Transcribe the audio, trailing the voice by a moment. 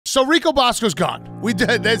So Rico Bosco's gone. We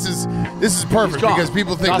did. This is perfect because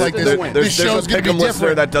people think like this show's gonna be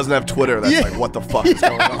different. That doesn't have Twitter. That's like, what the fuck is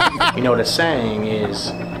going on? You know, the saying is,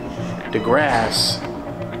 the grass,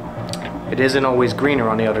 it isn't always greener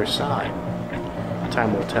on the other side.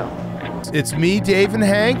 Time will tell. It's me, Dave, and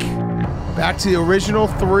Hank. Back to the original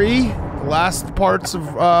three. The last parts of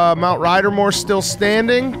Mount Ridermore still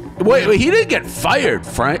standing. Wait, he didn't get fired,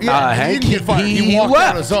 Frank. Yeah, Hank. he didn't get fired. He walked left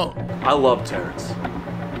on his own. I love Terrence.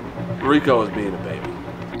 Rico is being a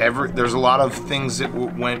baby. There's a lot of things that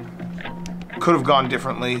could have gone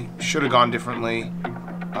differently, should have gone differently.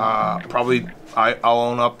 Probably I'll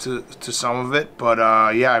own up to some of it, but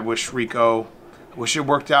yeah, I wish it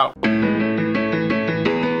worked out.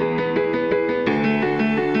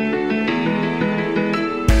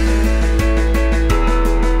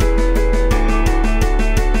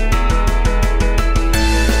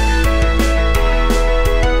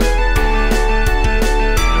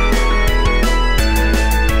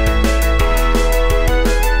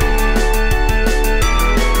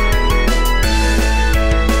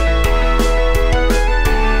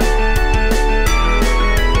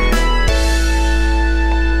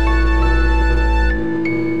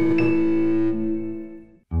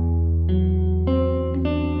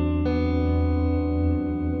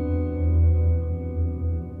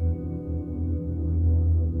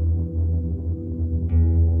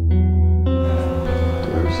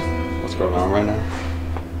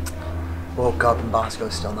 Woke up and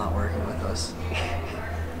Bosco's still not working with us.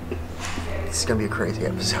 This is gonna be a crazy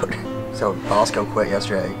episode. So Bosco quit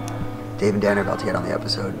yesterday. Dave and Dan are about to get on the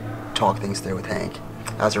episode, talk things through with Hank.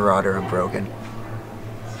 As a rodder, I'm broken.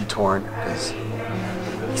 I'm torn because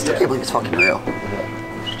I still can't believe it's fucking real.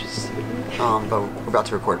 But we're about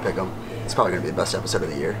to record Pick'em. It's probably gonna be the best episode of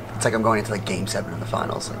the year. It's like I'm going into like Game 7 of the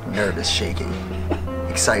finals, like nervous, shaking,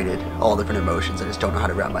 excited, all different emotions. I just don't know how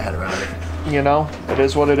to wrap my head around it. You know, it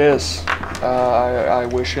is what it is. I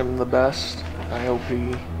wish him the best. I hope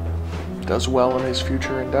he does well in his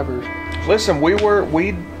future endeavors. Listen, we were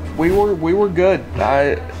good.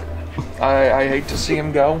 I hate to see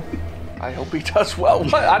him go. I hope he does well.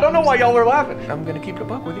 I don't know why y'all are laughing. I'm gonna keep it a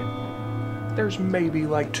buck with you. There's maybe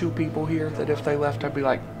like 2 people here that if they left, I'd be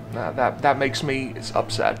like, nah, that makes me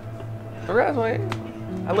upset. The rest, like,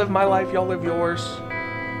 I live my life, y'all live yours.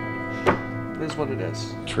 It is what it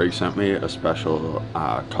is. Trey sent me a special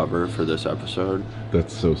cover for this episode.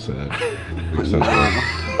 That's so sad.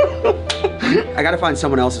 I gotta find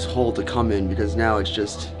someone else's hole to come in because now it's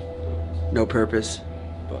just no purpose.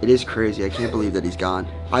 It is crazy. I can't believe that he's gone.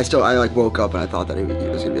 I like woke up and I thought that he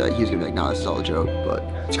was gonna be like, nah, this is all a joke. But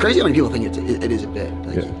it's crazy how many people think it is a bit.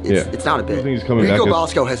 Like, it's not a bit. Rico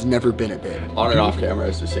Bosco has never been a bit. On and off camera,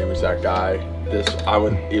 it's the same exact guy. I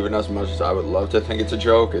would, even as much as I would love to think it's a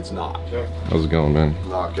joke, it's not. How's it going, man?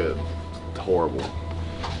 Not good. Horrible.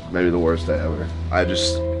 Maybe the worst day ever.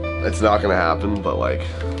 It's not gonna happen, but like,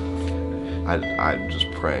 I'm just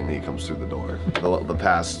praying he comes through the door. The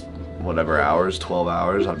past, whatever hours, 12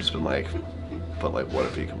 hours, I've just been like, but like, what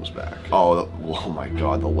if he comes back? Oh my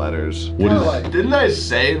God, the letters. Didn't I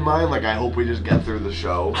say in mine, like, I hope we just get through the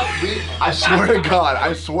show? I swear to God,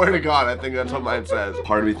 I think that's what mine says.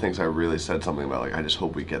 Part of me thinks I really said something about, like, I just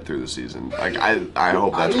hope we get through the season. Like, I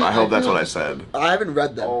hope that's what I said. I haven't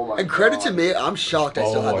read them. Oh and credit to me, I'm shocked I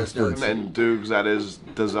still have those notes. And Dukes,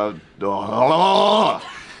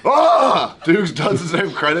 Dukes does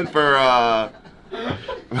deserve credit for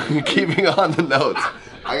keeping on the notes.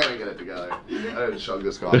 I gotta get it together. I didn't chug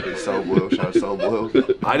this coffee. It's so blue. So blue.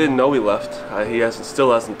 I didn't know he left. He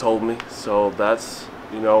still hasn't told me. So that's,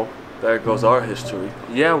 there goes our history.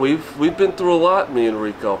 Yeah, we've been through a lot, me and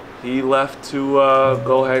Rico. He left to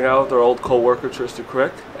go hang out with our old co-worker Tristan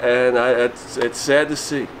Crick, and it's sad to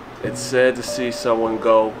see. It's sad to see someone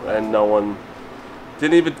go and no one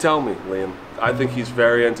didn't even tell me, Liam. I think he's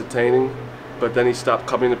very entertaining, but then he stopped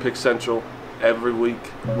coming to Pick Central every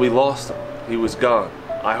week. We lost him. He was gone.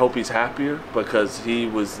 I hope he's happier because he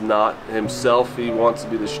was not himself. He wants to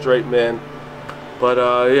be the straight man. But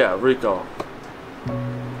yeah, Rico.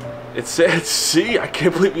 It's sad to see. I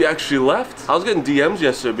can't believe he actually left. I was getting DMs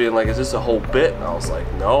yesterday being like, is this a whole bit? And I was like,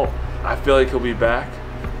 no. I feel like he'll be back.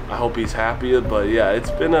 I hope he's happier. But yeah,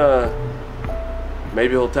 it's been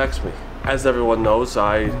maybe he'll text me. As everyone knows,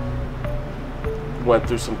 I went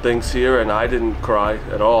through some things here and I didn't cry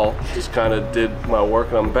at all. Just kind of did my work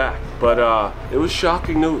and I'm back. But it was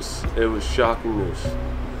shocking news. It was shocking news.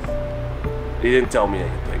 He didn't tell me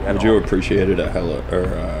anything at all. Would you appreciate it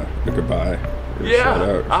a goodbye?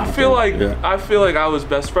 Yeah, I feel like I was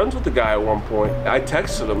best friends with the guy at one point. I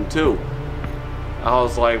texted him too. I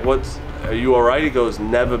was like, are you all right? He goes,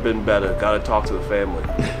 never been better. Gotta talk to the family.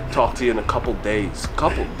 talk to you in a couple days.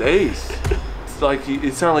 Couple days. It's like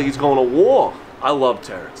it sounds like he's going to war. I love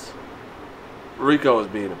Terrence. Rico is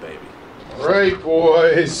being a baby. All right,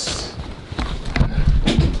 boys.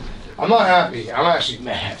 I'm not happy. I'm actually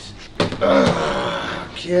mad.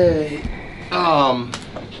 Okay.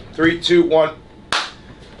 3, 2, 1.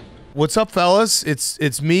 What's up, fellas?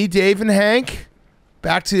 It's me, Dave, and Hank.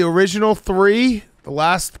 Back to the original 3. The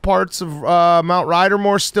last parts of Mount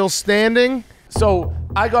Ridermore still standing. So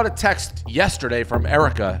I got a text yesterday from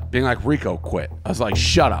Erica being like, Rico quit. I was like,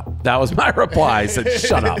 shut up. That was my reply. I said,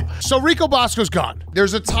 shut up. So Rico Bosco's gone.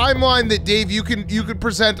 There's a timeline that, Dave, you could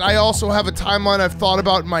present. I also have a timeline I've thought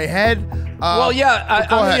about in my head. Well, yeah, I'm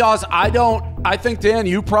gonna be honest. I think, Dan,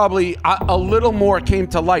 you probably, a little more came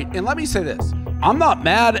to light. And let me say this. I'm not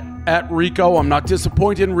mad at Rico. I'm not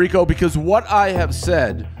disappointed in Rico, because what I have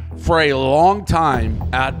said for a long time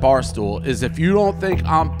at Barstool is, if you don't think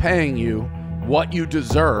I'm paying you what you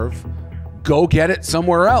deserve, go get it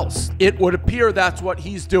somewhere else. It would appear that's what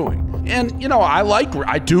he's doing. And, you know,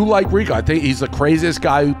 I do like Rico. I think he's the craziest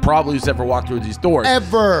guy who probably has ever walked through these doors.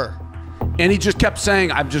 Ever. And he just kept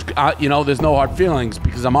saying, you know, there's no hard feelings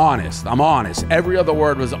because I'm honest. I'm honest. Every other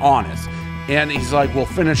word was honest. And he's like, we'll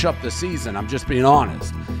finish up the season. I'm just being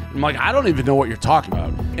honest. I'm like, I don't even know what you're talking about.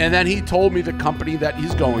 And then he told me the company that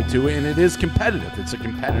he's going to, and it is competitive. It's a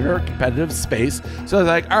competitive space. So I was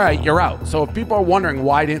like, all right, you're out. So if people are wondering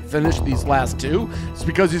why I didn't finish these last 2, it's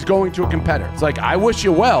because he's going to a competitor. It's like, I wish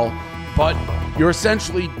you well, but you're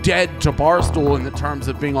essentially dead to Barstool in the terms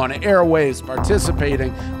of being on airwaves,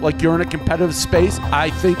 participating, like you're in a competitive space. I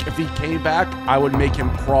think if he came back, I would make him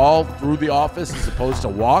crawl through the office as opposed to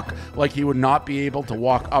walk. Like, he would not be able to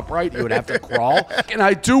walk upright. He would have to crawl. And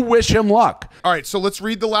I do wish him luck. All right, so let's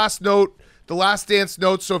read the last note, the Last Dance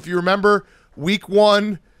note. So if you remember, week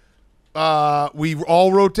 1, we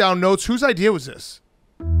all wrote down notes. Whose idea was this?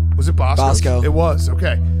 Was it Bosco's? Bosco. It was.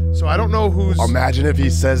 Okay. So I don't know who's. Imagine if he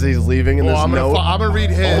says he's leaving in this note. I'm gonna read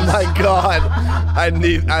his. Oh my God!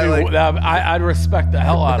 I'd respect the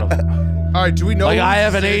hell out of him. All right. Do we know? Like, I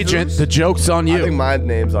have an agent. The joke's on you. I think my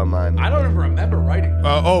name's on mine. I don't even remember writing.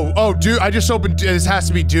 Dude. I just opened. This has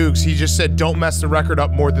to be Dukes. He just said, "Don't mess the record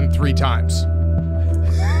up more than 3 times."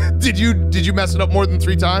 Did you mess it up more than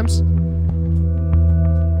 3 times?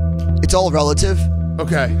 It's all relative.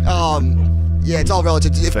 Okay. Yeah, it's all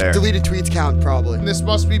relative. If deleted tweets count, probably. This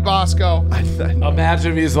must be Bosco.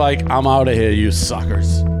 Imagine if he's like, I'm out of here, you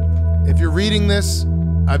suckers. If you're reading this,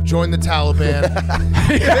 I've joined the Taliban.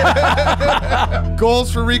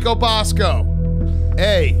 Goals for Rico Bosco.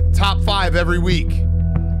 A, top 5 every week.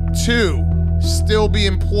 2, still be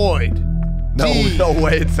employed. D, no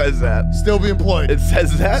way it says that. Still be employed. It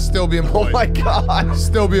says that? Still be employed. Oh my God.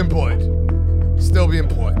 Still be employed. Still be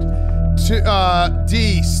employed.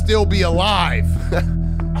 D, still be alive.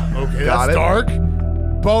 Okay, that's dark.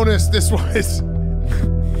 Bonus, this was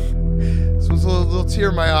a little tear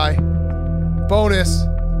in my eye. Bonus,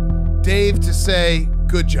 Dave to say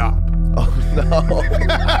good job. Oh no.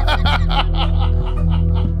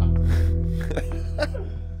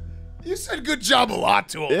 You said good job a lot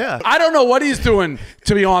to him. Yeah. I don't know what he's doing,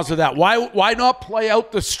 to be honest with that. Why not play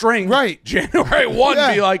out the string? Right. January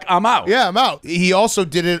 1, be like, I'm out. Yeah, I'm out. He also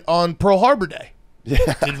did it on Pearl Harbor Day.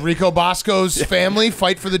 Yeah. Did Rico Bosco's family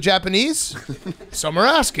fight for the Japanese? Some are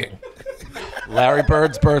asking. Larry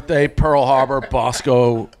Bird's birthday, Pearl Harbor,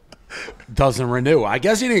 Bosco doesn't renew. I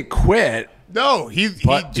guess he didn't quit. No, he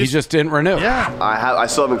just didn't renew. Yeah. I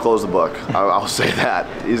still haven't closed the book. I'll say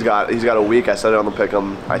that. He's got a week. I said it on the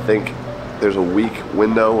pick'em. I think there's a week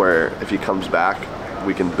window where if he comes back,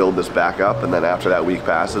 we can build this back up, and then after that week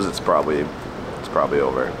passes, it's probably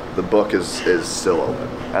over. The book is still open,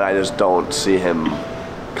 and I just don't see him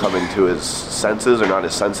coming to his senses, or not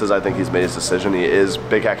his senses. I think he's made his decision. He is.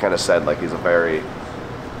 Big Cat kind of said, like, he's a very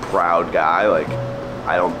proud guy. Like,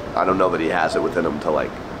 I don't know that he has it within him to,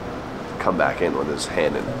 like, come back in with his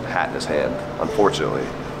hat in his hand, unfortunately.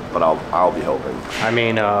 But I'll be hoping. I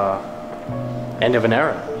mean, end of an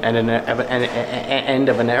era. End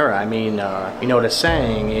of an era. I mean, you know, the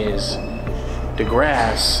saying is, the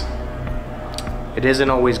grass, it isn't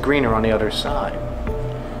always greener on the other side.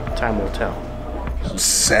 Time will tell.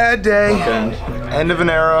 Sad day. End of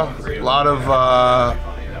an era. A lot of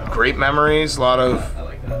great memories. A lot of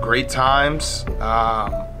great times.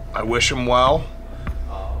 I wish him well.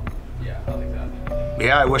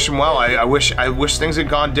 Yeah, I wish him well. I wish things had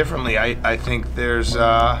gone differently. I think there's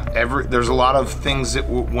a lot of things that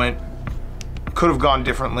could have gone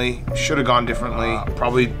differently, should have gone differently.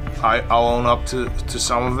 Probably I'll own up to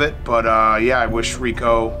some of it, but yeah, I wish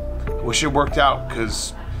it worked out,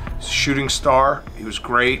 because shooting star, he was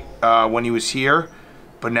great when he was here.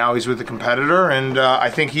 but now he's with a competitor, and I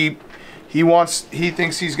think he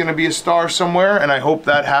thinks he's going to be a star somewhere, and I hope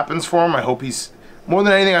that happens for him. I hope he's, more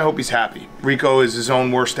than anything, I hope he's happy. Rico is his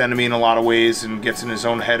own worst enemy in a lot of ways and gets in his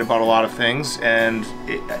own head about a lot of things, and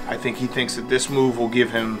I think he thinks that this move will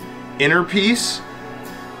give him inner peace.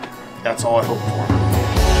 That's all I hope for.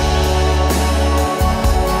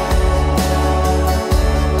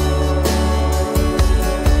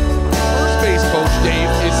 First base coach Dave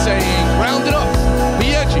is saying, round it up,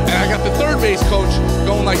 be edgy. And I got the third base coach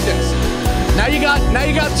going like this. Now you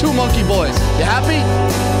got two monkey boys. You happy?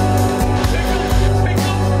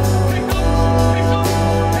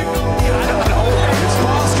 It's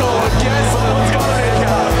Bosco again.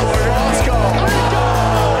 Let's go. Bosco.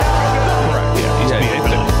 Correct. Yeah, he's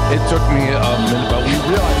behaving. It took me a minute, but we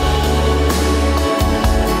realized.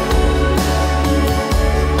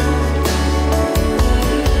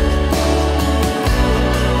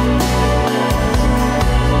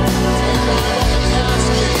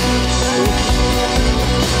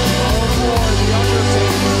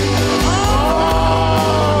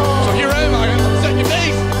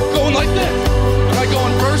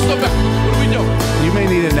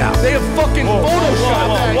 They have fucking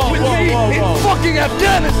photoshopped that with me in fucking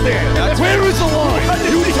Afghanistan. Where is the line?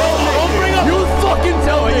 You tell me. You fucking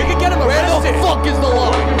tell me. You can get him arrested. Where the fuck is the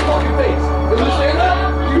line? Your fucking face. Understand that?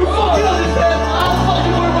 You fucking understand? I'll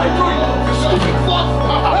fucking wear my drink. You fucking fuck.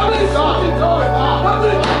 How many fucking times? How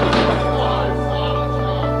many times?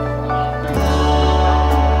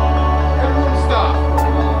 Everyone stop.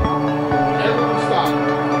 Everyone stop.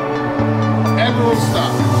 Everyone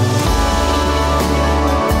stop.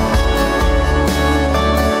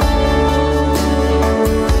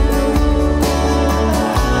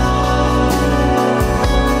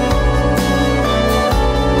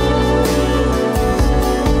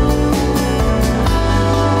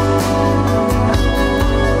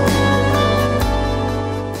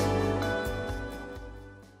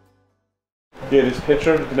 Yeah, this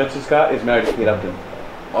picture the Mets has got is married to Kate Upton.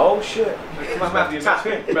 Oh shit. You about to be a Mets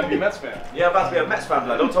fan? You about to be a Mets fan? Yeah, I'm about to be a Mets fan,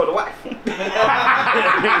 blood. Don't tell the wife.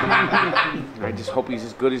 I just hope he's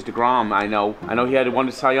as good as DeGrom. I know he had won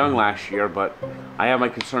the Cy Young last year, but I have my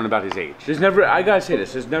concern about his age. I gotta say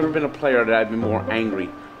this, there's never been a player that I've been more angry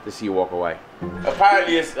to see walk away.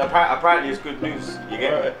 Apparently it's good news. You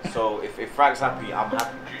get it? So if Frank's happy, I'm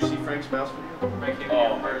happy. Did you see Frank's mouse video?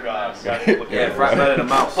 Oh my god. Yeah, Frank murdered the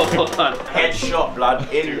mouse. Hold on. Headshot, blood,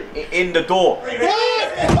 in the door.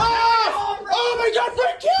 Oh my god,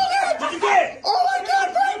 Frank killed it! Did you get it? Oh my god,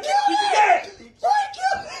 Frank killed it! Did you get it? Frank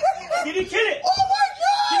killed it! Did he kill it? Oh my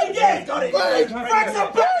god! Did he get it? Got it. Frank's a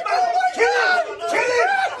black man! Kill him! Kill him!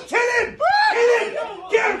 Kill him! Kill him!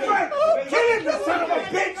 Get him, Frank! Kill him, you son of a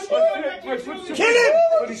bitch! Kill him!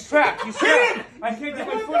 But he's trapped. He's trapped. I can't get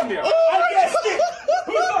my foot in there. I get a stick!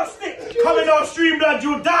 Who's got a stick? Coming off stream, blood,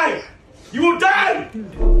 you'll die! You will die!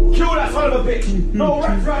 Kill that son of a bitch! No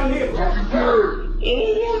rats around here!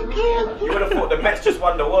 You would have thought the Mets just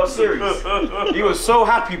won the World Series. He was so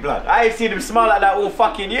happy, blood. I ain't seen him smile like that all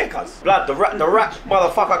fucking year, cuz. Blood, the rat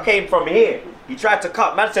motherfucker came from here. He tried to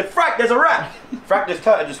cut. Man said, Frank, there's a rat. Frank just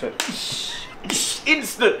turned and just went,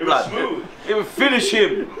 instant, blood. Smooth. It would finish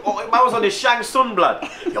him. Oh, man was on his Shang Tsung, blood.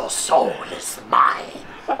 Your soul is mine.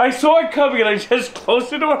 I saw it coming and I just closed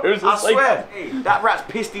the door. It was I just like, swear, that rat's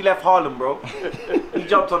pissed he left Harlem, bro. He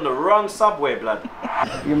jumped on the wrong subway, blood.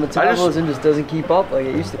 Your metabolism just doesn't keep up like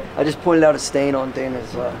it used to. I just pointed out a stain on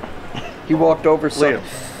Dana's. He walked over some.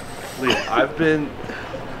 Liam, I've been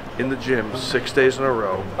in the gym 6 days in a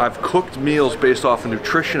row. I've cooked meals based off a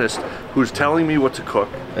nutritionist who's telling me what to cook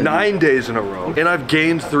 9 days in a row, and I've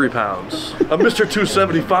gained 3 pounds. I'm Mr.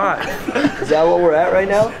 275. Is that what we're at right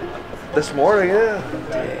now? This morning, yeah.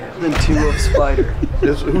 Damn. Then 2 of Spider.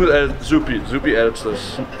 Who edits Zuppe? Zuppe edits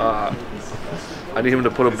this. I need him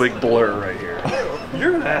to put a big blur right here.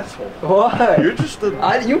 You're an asshole. Why? You're just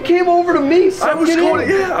a... You came over to me. I was going,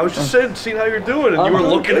 yeah, I was just seeing how you're doing, and you were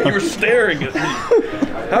looking at, you were staring at me.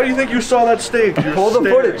 How do you think you saw that stage? Pull the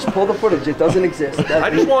footage. Pull the footage. It doesn't exist. I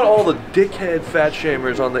just want all the dickhead fat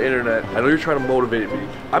shamers on the internet. I know you're trying to motivate me.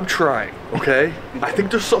 I'm trying, okay? I think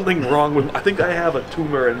there's something wrong with. I think I have a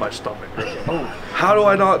tumor in my stomach. Oh. How do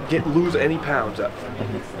I not lose any pounds after?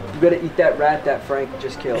 You gotta eat that rat that Frank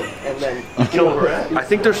just killed, and then kill a rat. I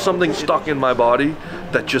think there's something stuck in my body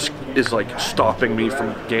that just is like stopping me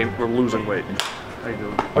from losing weight. How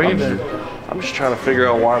you doing? I'm just trying to figure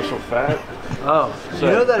out why I'm so fat. Oh, you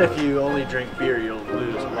know that if you only drink beer, you'll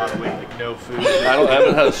lose a lot of weight, like no food. I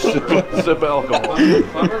haven't had a sip of alcohol.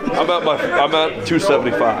 I'm at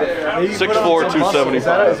 275. 6'4",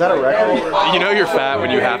 275. Is that a record? You know you're fat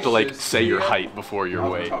when you have to like say your height before your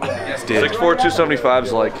weight. 6'4", 275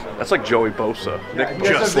 is that's like Joey Bosa.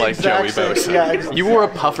 Just like Joey Bosa. Yeah, you wore a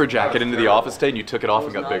puffer jacket into the office today and you took it off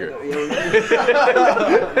and got bigger.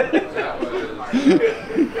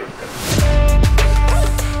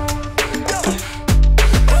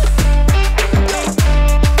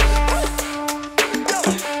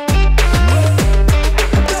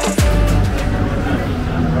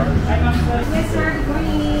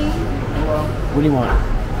 What do you want?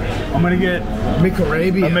 I'm gonna get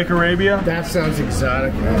McArabia. a McArabia. That sounds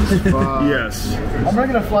exotic as fuck. Yes. I'm not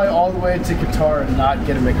gonna fly all the way to Qatar and not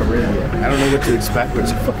get a McArabia. I don't know what to expect, but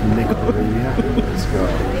it's a fucking McArabia. Let's go.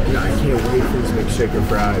 I can't wait for these McShaker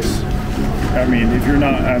fries. I mean, if you're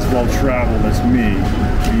not as well traveled as me,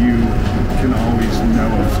 you can always know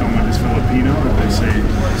if someone is Filipino if they say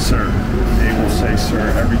sir. They will say sir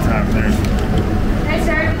every time there's. Hi,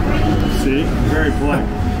 sir. See? Very polite.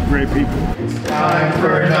 Great people. It's time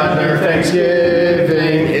for another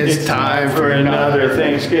Thanksgiving. It's time for another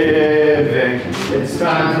Thanksgiving. It's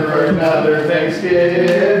time for another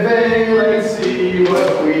Thanksgiving. Let's see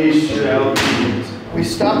what we shall eat. We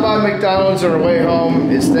stopped by McDonald's on our way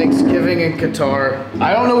home. It's Thanksgiving in Qatar.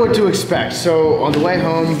 I don't know what to expect. So on the way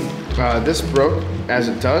home, this broke as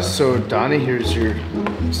it does. So Donnie, here's your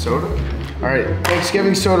soda. All right,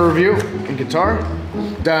 Thanksgiving soda review in Qatar.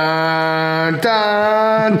 Dun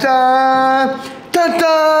dun dun dun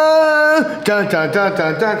dun dun dun dun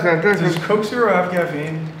dun dun. Does Coke Zero have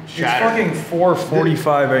caffeine? Shatter. It's fucking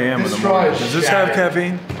 4:45 a.m. in the morning. Does this have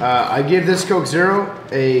caffeine? I give this Coke Zero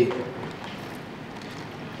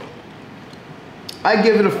I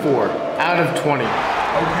give it a 4 out of 20.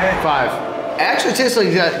 Okay. 5. It actually tastes like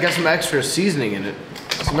it got some extra seasoning in it.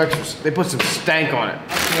 Some extra. They put some stank on it.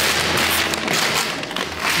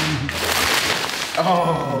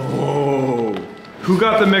 Oh. Who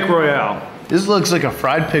got the McRoyale? This looks like a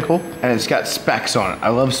fried pickle, and it's got specks on it. I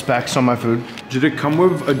love specks on my food. Did it come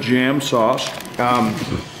with a jam sauce?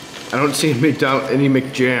 I don't see any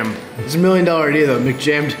McJam. It's $1 million idea though,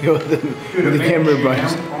 McJam to go with the camera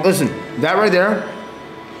bites. Listen, that right there,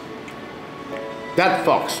 that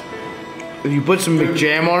fucks. If you put some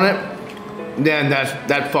McJam on it, then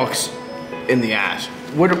that fucks in the ass.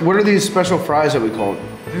 What are these special fries that we call it? I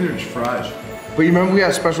think they're just fries. But you remember we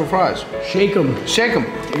had special fries. Shake them. Shake them.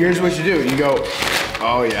 Here's what you do. You go,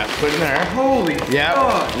 oh yeah, put it in there. Holy fuck.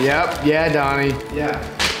 Yep, yeah, Donnie. Yeah.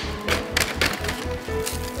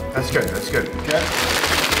 That's good, that's good. Okay.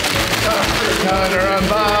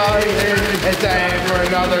 It's time for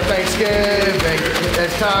another Thanksgiving.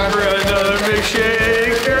 It's time for another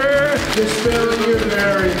McShaker. Just spilling your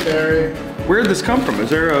berry. Where'd this come from? Is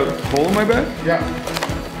there a hole in my bed? Yeah.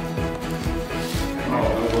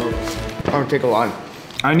 I'll take a line.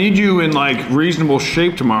 I need you in like reasonable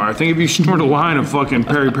shape tomorrow. I think if you snort a line of fucking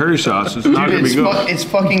peri sauce, it's not gonna be good. It's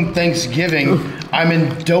fucking Thanksgiving. I'm in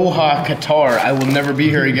Doha, Qatar. I will never be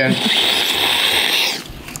here again.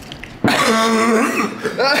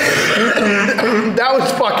 That was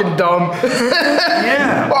fucking dumb.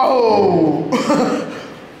 Yeah. Oh.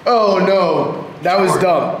 Oh no. That was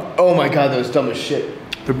dumb. Oh my god, that was dumb as shit.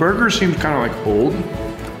 The burger seems kind of like old,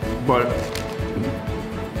 but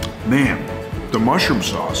man, the mushroom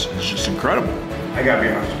sauce is just incredible. I gotta be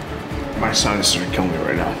honest. My sinus is killing me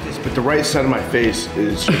right now. But the right side of my face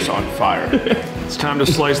is just on fire. It's time to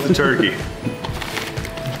slice the turkey.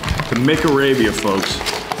 The McArabia, folks.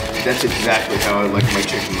 That's exactly how I like my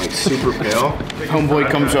chicken, like super pale. Homeboy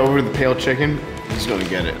comes over with the pale chicken, he's gonna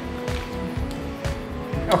get it.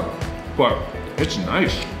 Oh, but it's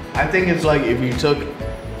nice. I think it's like if you took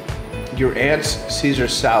your aunt's Caesar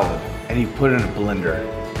salad and you put it in a blender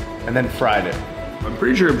and then fried it. I'm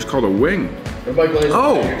pretty sure it was called a wing.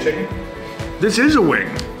 Oh, chicken? This is a wing.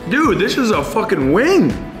 Dude, this is a fucking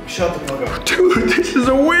wing. Shut the fuck up. Dude, this is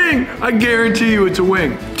a wing. I guarantee you it's a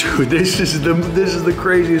wing. Dude, this is the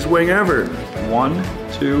craziest wing ever. 1,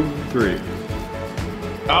 2, 3.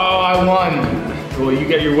 Oh, I won. Well, you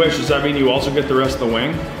get your wish. Does that mean you also get the rest of the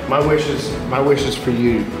wing? My wish is for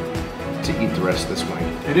you to eat the rest of this wing.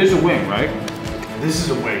 It is a wing, right? This is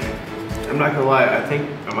a wing. I'm not gonna lie, I think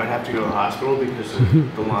I might have to go to the hospital because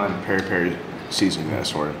of the line peri seasoning that I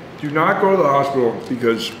snorted. Do not go to the hospital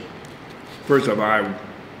because, first off, I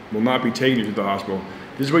will not be taking you to the hospital.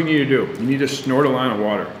 This is what you need to do. You need to snort a line of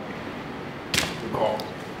water. Oh,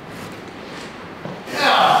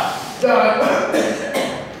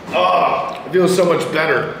 it feels so much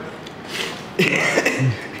better.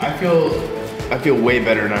 I feel I feel way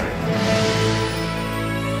better now.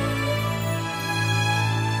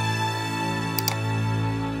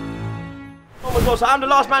 So I'm the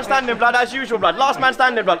last man standing, blood, as usual, blood. Last man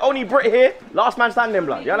standing, blood. Only Brit here, last man standing,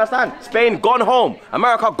 blood. You understand? Spain gone home.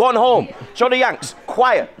 America gone home. Show the Yanks.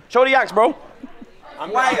 Quiet. Show the Yanks, bro.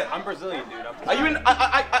 I'm Brazilian, dude. Are you in?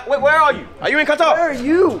 Wait, where are you? Are you in Qatar? Where are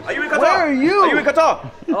you? Are you in Qatar? Where are you? Are you in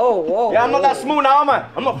Qatar? Oh, whoa. Yeah, I'm not that small now, am I?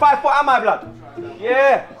 I'm not 5 foot, am I, blood?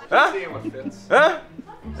 Yeah. Huh? Huh?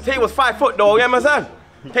 I tell you what's 5 foot, though. You understand?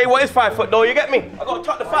 Tell you what is 5 foot, though. You get me? I gotta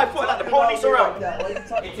tuck the 5 foot like the police around.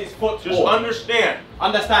 It's his football. Just understand.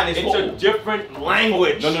 Understand, it's a different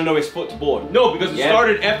language. No, it's football. No, because it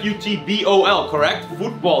started F-U-T-B-O-L, correct?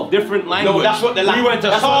 Football, different language. No, that's what the we went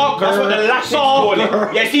to soccer. That's what the Latins call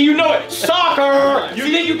it. Yeah, see, you know it. Soccer. You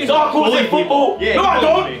think you can soccer football? Yeah, no, I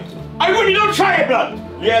don't. I really don't try it, blood.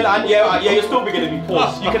 Yeah, you're still bigger than me,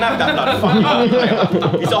 pause. You can have that, blood.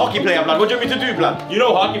 Fuck you. He's a hockey player, blood. What do you want me to do, blood? You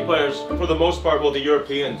know, hockey players, for the most part, well, the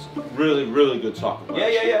Europeans, really, really good soccer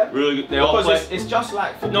players. Yeah. Really good. They all play. It's just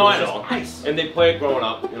like football. No, I know. Nice. And they play it growing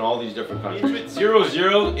up in all these different countries.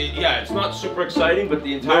 0-0, yeah, it's not super exciting, but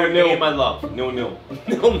the entire game I love. 0-0.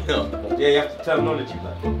 0-0. Yeah, you have to terminology,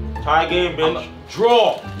 blood. Tie game, bitch.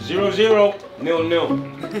 Draw. 0-0.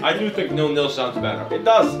 0-0. I do think 0-0 sounds better. It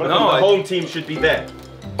does. But no, the home team should be there.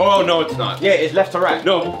 Oh, no, it's not. Yeah, it's left to right.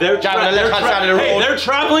 No, they're traveling left hand side of the road. Hey, they're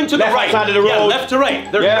traveling to the right. Left side of the road. Yeah, left to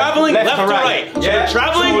right. They're traveling left to right. So they're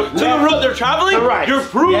traveling to the road. They're traveling to right. You're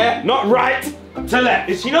proving. Yeah, not right to left.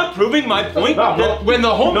 Is he not proving my point? No, that when the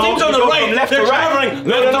home team's on the right, they're traveling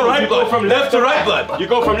left to right, blood. From left to right, blood. You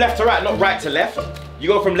go from left to right, not right to left. You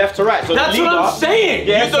go from left to right. So that's what I'm saying.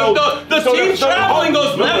 Yeah, the team traveling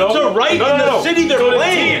goes left to right in the city they're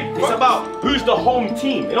playing. It's about who's the home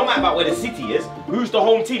team. It don't matter about where the city is. Who's the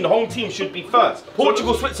home team? The home team should be first.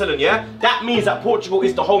 Portugal, Switzerland, yeah? That means that Portugal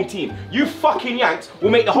is the home team. You fucking Yanks will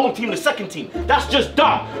make the home team the second team. That's just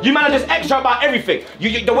dumb. You man are just extra about everything.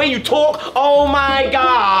 The way you talk, oh my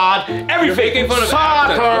God. Everything. You're making fun of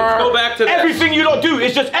soccer. Let's go back to this. Everything you don't do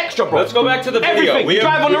is just extra, bro. Let's go back to the video. Everything. You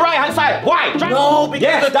drive on the right hand side. Why? No,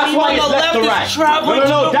 because the team on the left is traveling to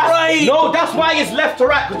the right. No, that's why it's left to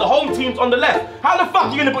right, because the home team's on the left. How the fuck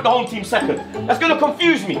are you gonna put the home team second? That's gonna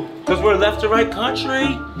confuse me. Because we're left to right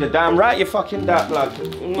country. You're damn right, you're fucking that, blood.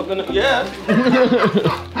 I'm not gonna, yeah.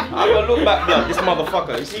 I'm gonna look back, blood, this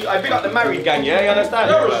motherfucker. You see, I big up the married gang, yeah? You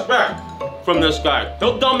understand? No respect from this guy.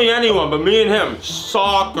 He'll dummy anyone, but me and him,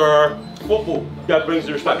 soccer, football. That brings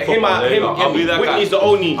the respect. I'll be that guy. Whitney's the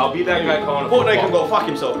only. I'll be that guy calling Portnoy can go fuck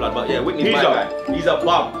himself, blood, but yeah, Whitney's my guy. He's a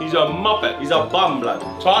bum. He's a muppet. He's a bum, blood.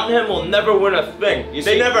 Tottenham will never win a thing.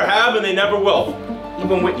 They never have and they never will.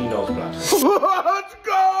 Even Whitney knows, blood. Let's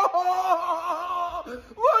go!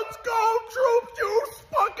 Let's go, troops, you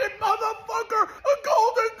fucking motherfucker! A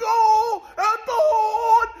golden goal! At the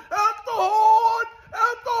horn! At the horn!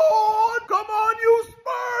 At the horn! Come on, you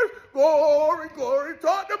Spurs! Glory, glory,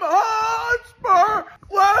 Tottenham Hotspur!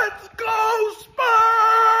 Let's go,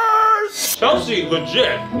 Spurs! Chelsea,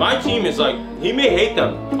 legit. My team is like, he may hate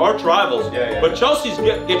them, arch rivals, but Chelsea's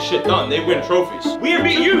get shit done. They win trophies. We have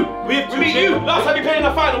beat you. We beat you. Last time you played in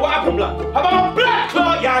the final, what happened, blood? How about my black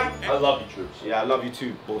clock, Yang? I love you, troops. Yeah, I love you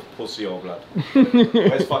too, both pussy old blood.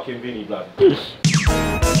 Where's fucking Vinny, blood? Week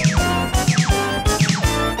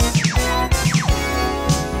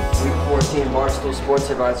 14, Barstool Sports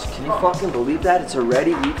Advisors. Can you fucking believe that? It's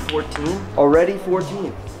already week 14? Already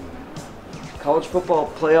 14. College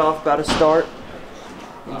football playoff about to start.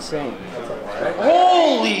 Insane.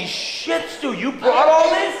 Holy shit, Stu, you brought all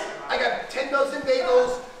this? I got 10 dozen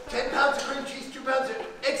bagels, 10 pounds of cream cheese, 2 pounds of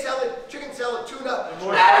egg salad, chicken salad, tuna, and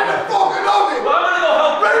a fucking oven!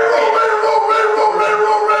 Ready to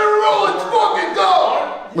roll, let's fucking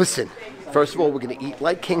go! Listen, first of all, we're gonna eat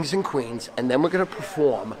like kings and queens, and then we're gonna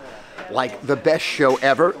perform like the best show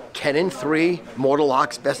ever, 10-3, Mortal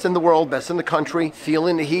Locks, best in the world, best in the country,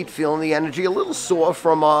 feeling the heat, feeling the energy, a little sore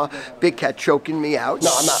from Big Cat choking me out.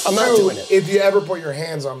 No, I'm not doing it. If you ever put your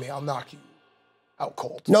hands on me, I'll knock you out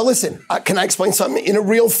cold. No, listen, can I explain something? In a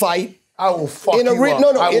real fight, I will fuck you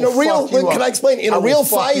up. Can I explain? In a real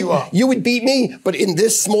fight, you would beat me, but in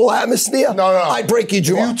this small atmosphere, I'd break your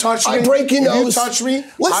jaw. If you touch me, I'd break your nose. If you touch me,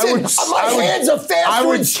 listen, my hands are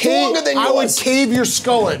faster and stronger than yours. I would cave your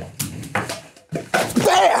skull in.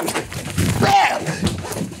 Bam! Bam!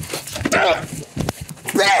 Bam!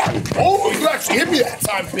 Bam! Oh, you actually hit me that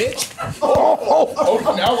time, bitch.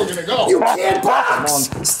 Oh, now we're gonna go. You can't box!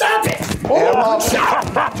 Stop it!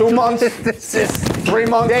 2 months. This is 3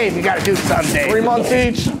 months. Dave, you gotta do something, Dave. 3 months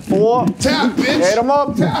each. 4. Tap, bitch. Hit him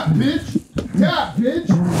up. Tap, bitch. Tap, bitch.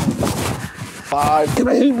 5. Can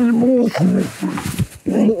I hit you more?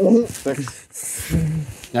 6.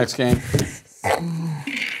 Next game.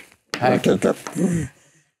 Hank.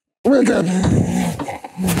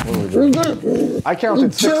 I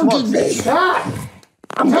counted 6 months.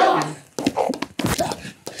 I'm good.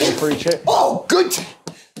 Free chip. Oh, good.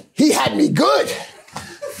 He had me good.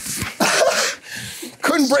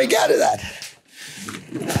 Couldn't break out of that.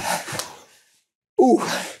 Ooh.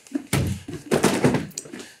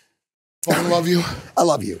 I love you. I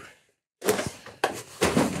love you.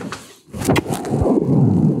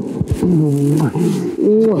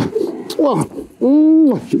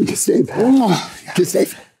 Kiss Dave. Kiss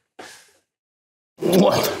Dave.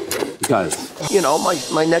 Guys. You know,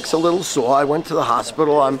 my neck's a little sore. I went to the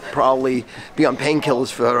hospital. I'm probably be on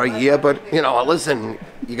painkillers for a year, but, you know, listen,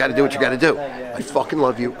 you got to do what you got to do. I fucking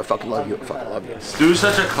love you. I fucking love you. I fucking love you. Stu's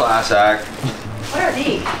such a class act. What are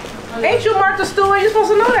these? Ain't you Martha Stewart? You're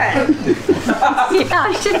supposed to know that. Yeah,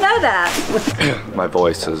 I should know that. My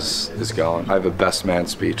voice is gone. I have a best man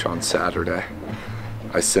speech on Saturday.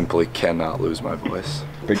 I simply cannot lose my voice.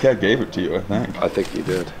 Big Cat gave it to you, I think. I think he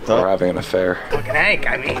did. We're having an affair. Fucking Hank,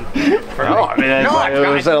 I mean.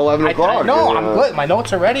 It was at 11 o'clock. No, I'm good. My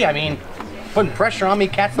notes are ready. I mean, putting pressure on me.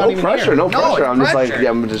 Cat's not even here. No pressure. I'm just like, yeah,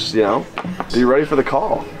 I'm just, you know, be ready for the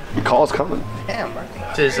call. The call's coming. Damn, bro.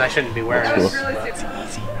 I shouldn't be wearing this. It's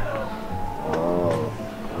easy.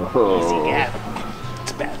 Easy gap.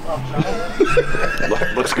 It's bad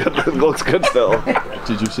luck. Looks good. Looks good still.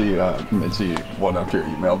 Did you see Mitzi one after your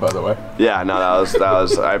email, by the way? Yeah, no, that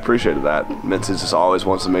was. I appreciated that. Mitzi just always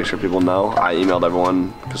wants to make sure people know. I emailed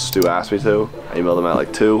everyone because Stu asked me to. I emailed them at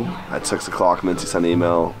like 2. At 6 o'clock, Mitzi sent an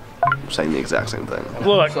email saying the exact same thing.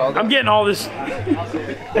 Look, I'm getting all this. Stu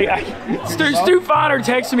Fodder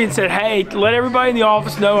texted me and said, hey, let everybody in the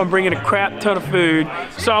office know I'm bringing a crap ton of food.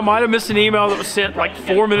 So I might have missed an email that was sent like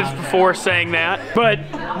 4 minutes before saying that. But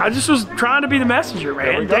I just was trying to be the messenger,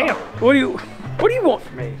 man. Damn. What do you want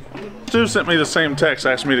from me? Stu sent me the same text,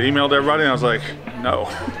 asked me to email to everybody, and I was like, no.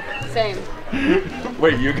 Same.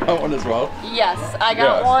 Wait, you got one as well? Yes, I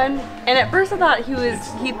got one. And at first I thought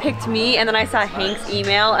he picked me, and then I saw Hank's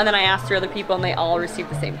email, and then I asked 3 other people, and they all received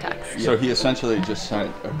the same text. So he essentially just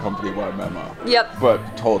sent a company-wide memo. Yep. But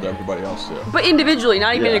told everybody else to. But individually,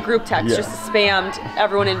 not even in Yeah. a group text, Yeah. just spammed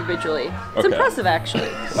everyone individually. It's Okay. impressive, actually.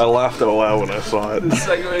 I laughed out loud when I saw it. I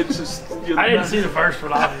didn't see the first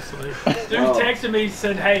one, obviously. Dude texted me,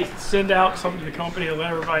 said, hey, send out something to the company and let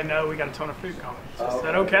everybody know we got a ton of food coming. So I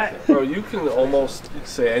said, okay. Bro, you can almost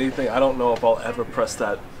say anything. I don't know if I'll ever press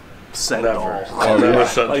that send all.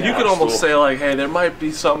 Like you can almost say like, hey, there might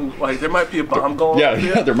be some, like there might be a bomb going Yeah, on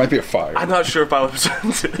here. yeah, there might be a fire. I'm not sure if I would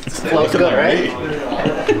send it. Looks good, right?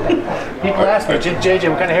 People ask me, JJ,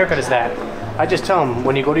 what kind of haircut is that? I just tell them,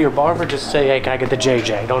 when you go to your barber, just say, hey, can I get the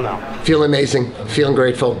JJ? Don't know. Feeling amazing, feeling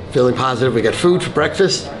grateful, feeling positive. We got food for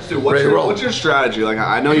breakfast. Dude, ready to roll. what's your strategy? Like,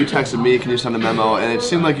 I know you texted me, can you send a memo? And it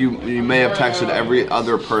seemed like you may have texted every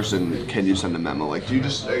other person, can you send a memo? Like, do you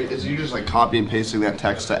just like copy and pasting that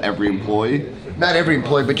text to every employee? Not every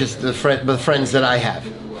employee, but just the friends that I have.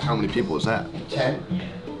 How many people is that? 10.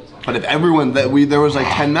 But if everyone there was like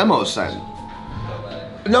 10 memos sent.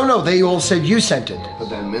 No, they all said you sent it. But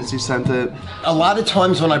then Mincy sent it. A lot of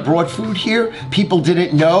times when I brought food here, people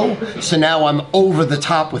didn't know, so now I'm over the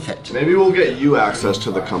top with it. Maybe we'll get you access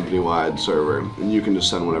to the company-wide server, and you can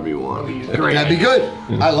just send whatever you want. That'd be good.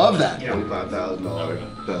 I love that.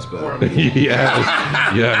 $25,000 best bet. Yes,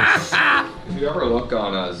 yes. If you ever look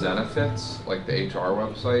on Zenefits, like the HR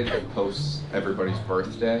website, it posts everybody's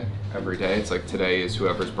birthday every day. It's like today is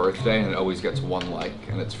whoever's birthday, and it always gets 1 like,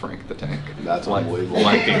 and it's Frank the Tank. That's unbelievable.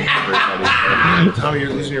 Liking everybody. Tommy, you're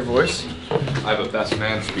losing your voice? I have a best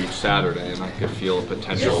man speech Saturday, and I could feel a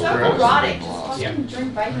potential. You're so voice erotic. being lost. Fucking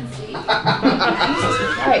drink vitamin C.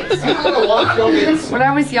 When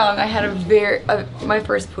I was young, I had my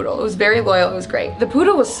first poodle. It was very loyal, it was great. The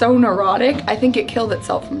poodle was so neurotic, I think it killed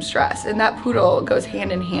itself from stress. And that poodle goes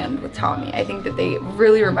hand in hand with Tommy. I think that they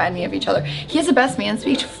really remind me of each other. He has a best man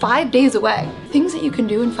speech 5 days away. Things that you can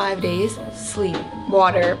do in 5 days: sleep,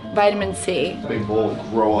 water, vitamin C. Big bowl,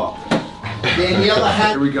 grow up. Daniela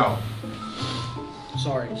had. Here we go.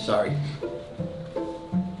 Sorry.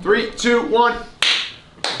 3, 2, 1.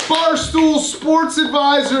 Barstool Sports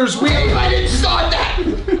Advisors. I didn't start that.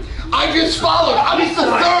 I just followed. I was the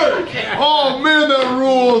third. Oh man, that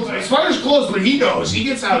rules. Spider's close, but he knows. He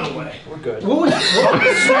gets out of the way. We're good. What was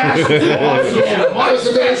Smash was awesome. My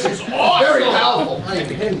smash was awesome. Very powerful.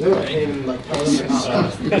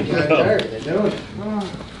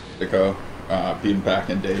 Rico, being back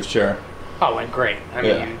in Dave's chair. Oh, it went great. I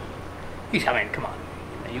Yeah. mean, come on.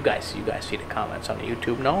 You guys see the comments on the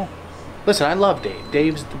YouTube, no? Listen, I love Dave.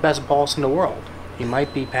 Dave's the best boss in the world. He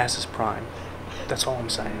might be past his prime. That's all I'm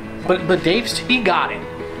saying. But Dave's, he got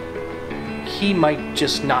it. He might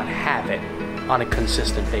just not have it on a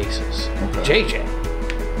consistent basis. Okay.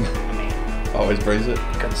 JJ, always brings it.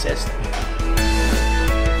 Consistent.